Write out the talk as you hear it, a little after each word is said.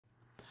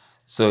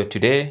So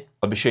today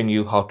I'll be showing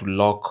you how to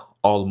lock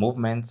all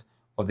movements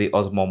of the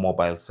Osmo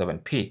Mobile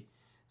 7P.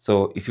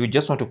 So if you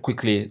just want to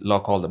quickly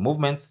lock all the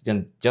movements,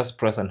 then just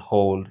press and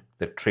hold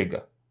the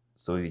trigger.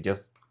 So you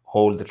just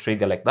hold the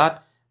trigger like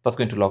that. That's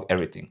going to lock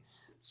everything.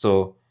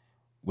 So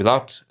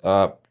without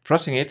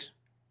pressing it,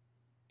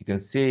 you can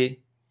see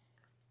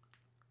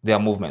there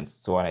are movements.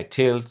 So when I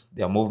tilt,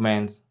 there are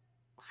movements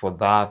for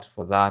that,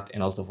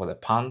 and also for the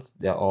pans.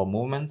 They're all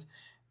movements.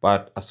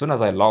 But as soon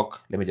as I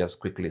lock, let me just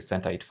quickly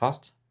center it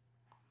first.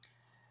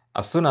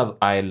 As soon as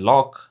I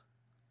lock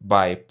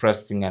by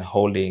pressing and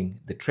holding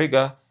the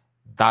trigger,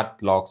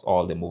 that locks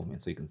all the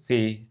movements. So you can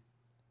see,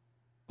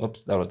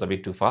 oops, that was a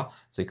bit too far.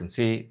 So you can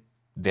see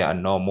there are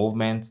no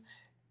movements.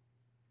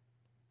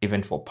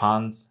 Even for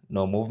pans,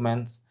 no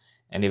movements.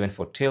 And even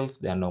for tilts,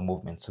 there are no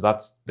movements. So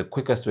that's the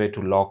quickest way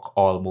to lock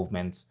all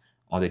movements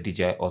on the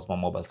DJI Osmo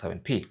Mobile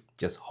 7P.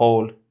 Just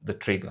hold the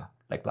trigger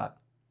like that.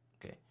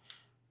 Okay.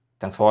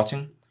 Thanks for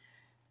watching.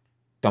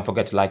 Don't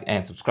forget to like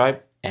and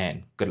subscribe,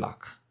 and good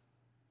luck.